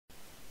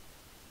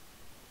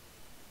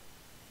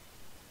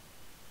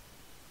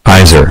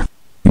Eisor.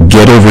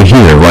 Get over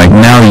here right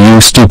now, you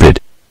stupid.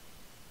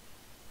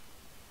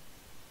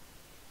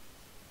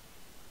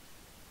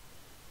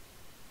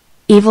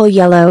 Evil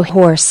yellow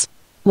horse.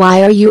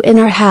 Why are you in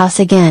our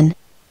house again?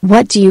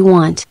 What do you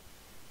want?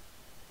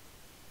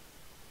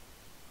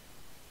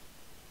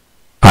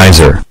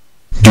 Eisor.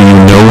 Do you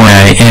know why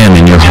I am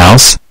in your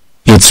house?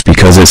 It's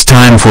because it's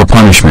time for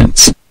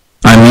punishments.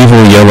 I'm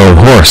evil yellow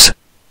horse.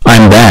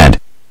 I'm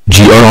bad.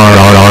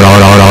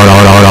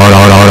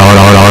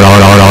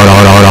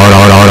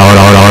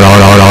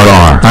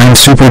 I'm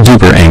super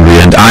duper angry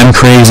and I'm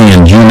crazy,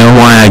 and you know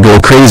why I go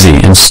crazy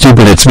and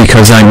stupid? It's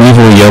because I'm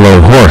evil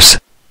yellow horse.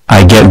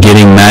 I get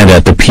getting mad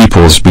at the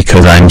peoples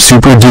because I'm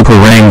super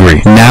duper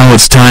angry. Now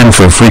it's time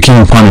for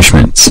freaking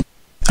punishments.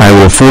 I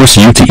will force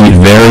you to eat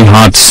very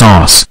hot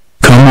sauce.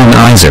 Come on,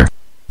 Eisor.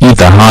 Eat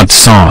the hot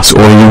sauce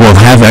or you will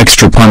have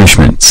extra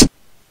punishments.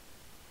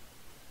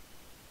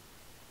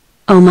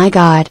 Oh my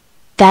god.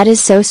 That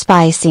is so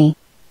spicy.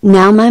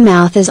 Now my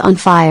mouth is on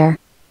fire.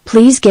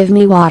 Please give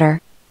me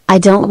water. I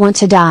don't want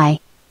to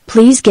die.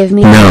 Please give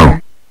me water.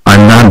 No.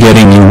 I'm not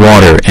getting you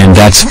water, and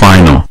that's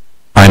final.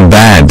 I'm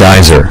bad,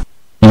 Eisor.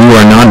 You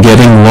are not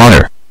getting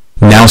water.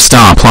 Now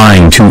stop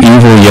lying to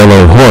evil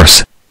yellow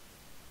horse.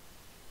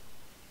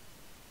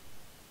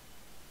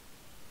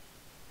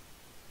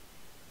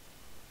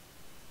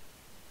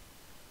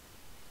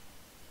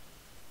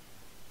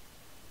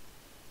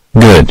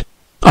 Good.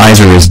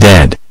 Eisor is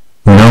dead.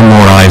 No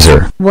more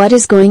Eisor. What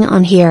is going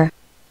on here?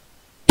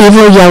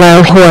 Evil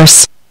yellow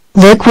horse.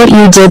 Look what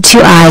you did to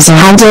Eisor.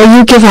 How dare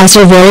you give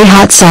Eisor very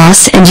hot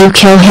sauce and you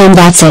kill him?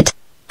 That's it.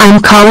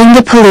 I'm calling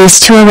the police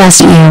to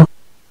arrest you.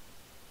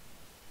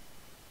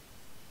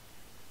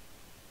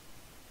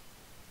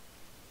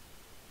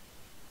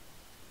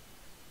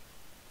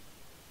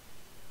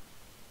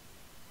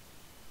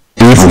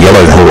 Evil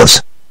yellow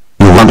horse.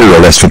 You're under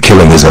arrest for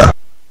killing Eisor.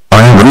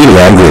 I am really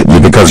angry at you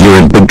because you're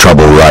in big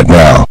trouble right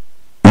now.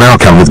 Now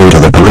come with me to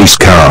the police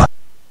car.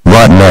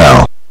 Right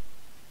now.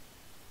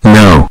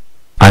 No.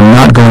 I'm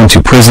not going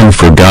to prison,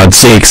 for God's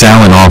sakes,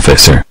 Alan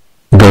officer.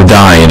 Go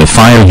die in a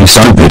fire, you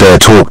Don't you dare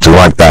talk to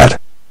like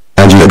that.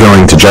 And you're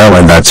going to jail,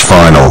 and that's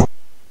final.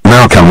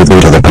 Now come with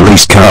me to the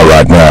police car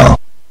right now.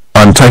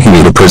 I'm taking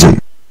you to prison.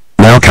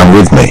 Now come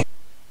with me.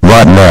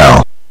 Right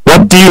now.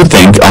 What do you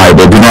think I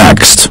will do now?